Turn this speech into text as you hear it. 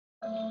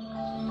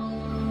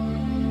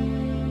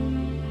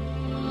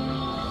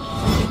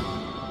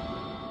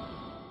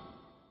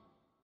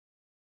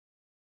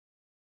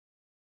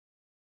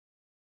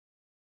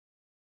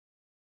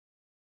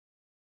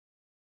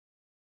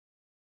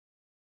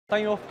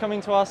Thank you all for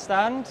coming to our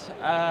stand.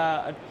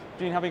 I've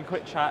been having a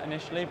quick chat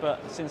initially, but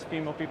since a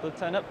few more people have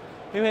turned up,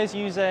 who here's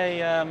used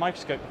a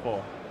microscope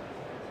before?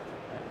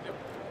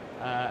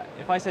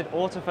 If I said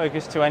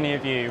autofocus to any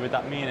of you, would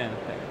that mean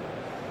anything?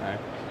 No.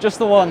 Just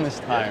the one this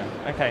time.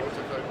 Okay,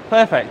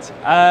 perfect.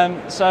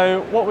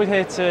 So what we're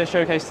here to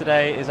showcase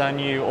today is our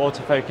new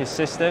autofocus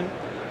system.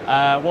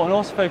 What an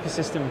autofocus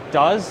system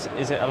does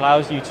is it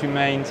allows you to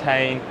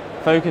maintain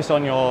focus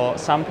on your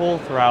sample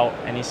throughout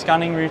any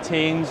scanning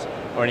routines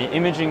or any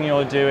imaging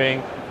you're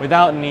doing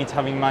without the need to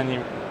having manually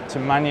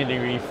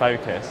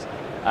refocus.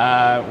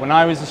 When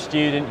I was a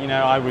student,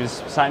 I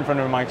was sat in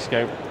front of a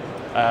microscope,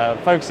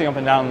 focusing up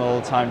and down all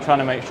the time, trying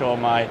to make sure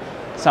my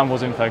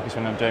sample's in focus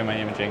when I'm doing my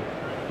imaging.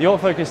 The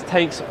autofocus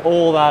takes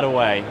all that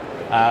away.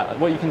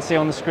 What you can see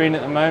on the screen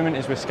at the moment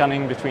is we're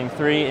scanning between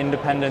 3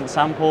 independent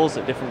samples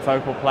at different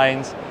focal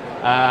planes,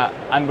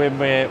 and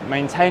we're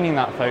maintaining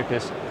that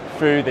focus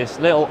through this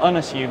little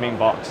unassuming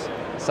box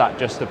sat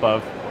just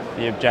above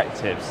the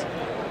objectives.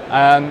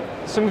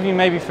 Some of you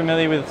may be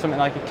familiar with something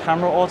like a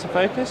camera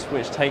autofocus,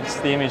 which takes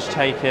the image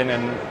taken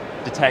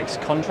and detects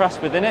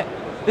contrast within it.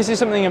 This is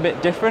something a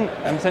bit different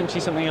and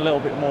potentially something a little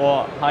bit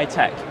more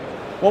high-tech.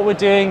 What we're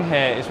doing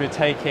here is we're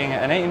taking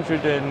an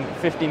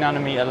 850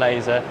 nanometer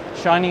laser,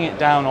 shining it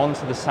down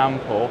onto the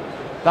sample.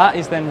 That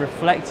is then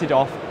reflected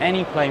off any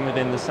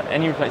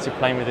reflective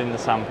plane within the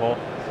sample,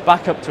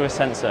 back up to a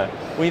sensor.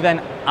 We then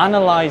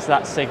analyze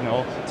that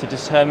signal to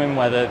determine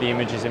whether the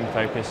image is in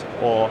focus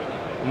or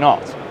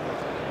not.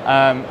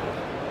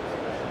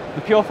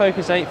 The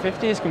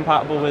PureFocus850 is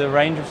compatible with a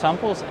range of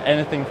samples,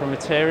 anything from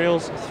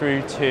materials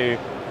through to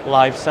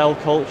live cell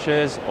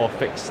cultures or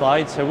fixed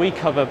slides. So we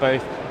cover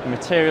both the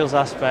materials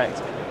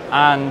aspect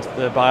and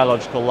the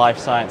biological life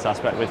science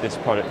aspect with this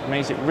product. It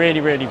makes it really,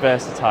 really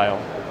versatile.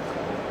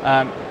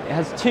 It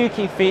has 2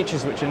 key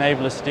features which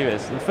enable us to do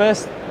this. The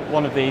first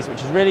one of these,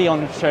 which is really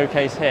on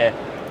showcase here,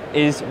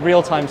 is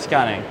real-time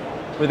scanning.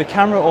 With a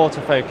camera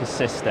autofocus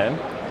system,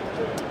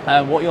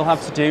 what you'll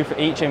have to do for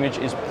each image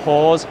is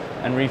pause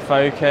and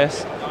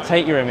refocus,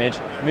 take your image,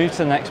 move to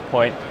the next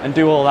point, and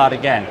do all that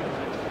again.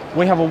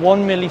 We have a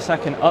 1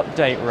 millisecond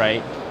update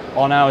rate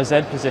on our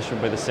Z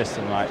position with a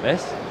system like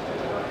this.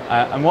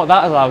 And what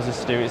that allows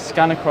us to do is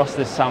scan across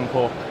this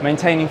sample,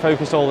 maintaining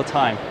focus all the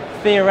time.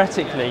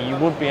 Theoretically, you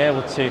would be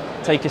able to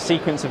take a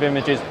sequence of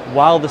images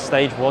while the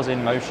stage was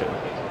in motion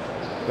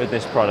with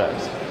this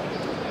product.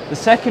 The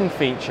second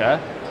feature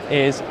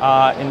is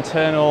our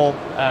internal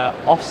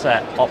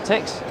offset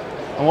optics.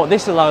 And what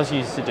this allows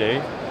you to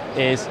do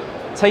is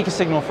take a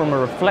signal from a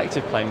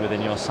reflective plane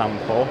within your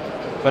sample,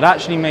 but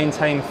actually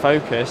maintain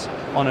focus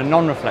on a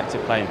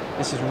non-reflective plane.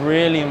 This is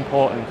really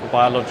important for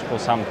biological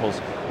samples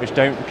which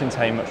don't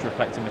contain much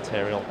reflective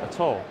material at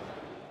all.